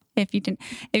 If you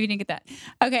didn't get that.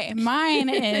 Okay. Mine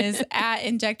is at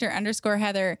injector _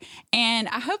 Heather. And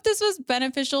I hope this was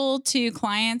beneficial to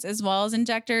clients as well as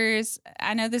injectors.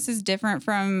 I know this is different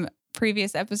from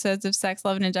previous episodes of Sex,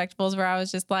 Love, and Injectables where I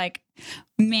was just like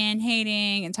man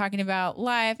hating and talking about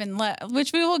life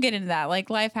which we will get into that. Like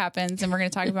life happens and we're going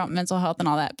to talk about mental health and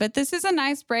all that. But this is a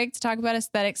nice break to talk about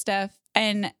aesthetic stuff.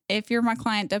 And if you're my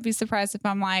client, don't be surprised if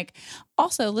I'm like,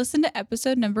 also listen to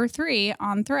episode number 3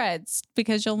 on Threads,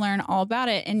 because you'll learn all about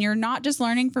it. And you're not just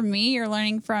learning from me, you're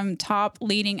learning from top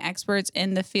leading experts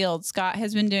in the field. Scott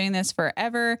has been doing this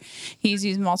forever. He's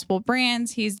used multiple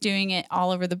brands. He's doing it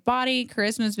all over the body.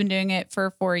 Charisma's been doing it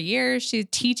for 4 years. She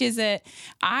teaches it.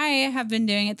 I have been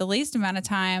doing it the least amount of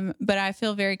time, but I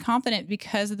feel very confident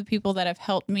because of the people that have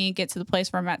helped me get to the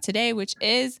place where I'm at today, which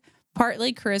is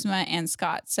partly Charisma and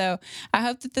Scott. So I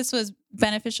hope that this was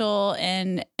beneficial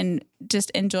and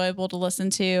just enjoyable to listen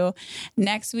to.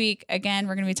 Next week, again,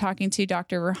 we're going to be talking to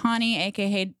Dr. Rahani,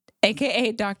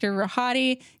 aka Dr.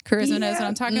 Rahati. Charisma knows what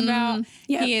I'm talking about.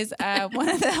 Yep. He is one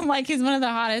of them, like he's one of the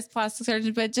hottest plastic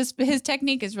surgeons, but just his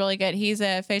technique is really good. He's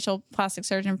a facial plastic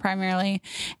surgeon primarily,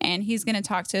 and he's going to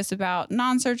talk to us about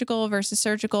non-surgical versus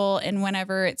surgical, and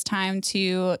whenever it's time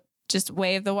to just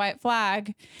wave the white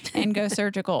flag and go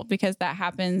surgical, because that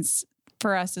happens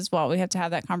for us as well. We have to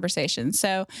have that conversation.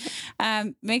 So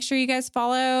make sure you guys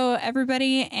follow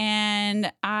everybody.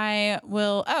 And I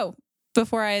will,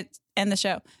 before I end the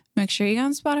show, make sure you go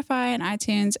on Spotify and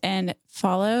iTunes and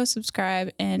follow,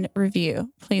 subscribe, and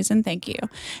review. Please and thank you.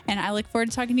 And I look forward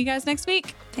to talking to you guys next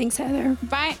week. Thanks, Heather.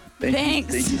 Bye.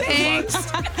 Thank you so much.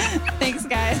 Thanks.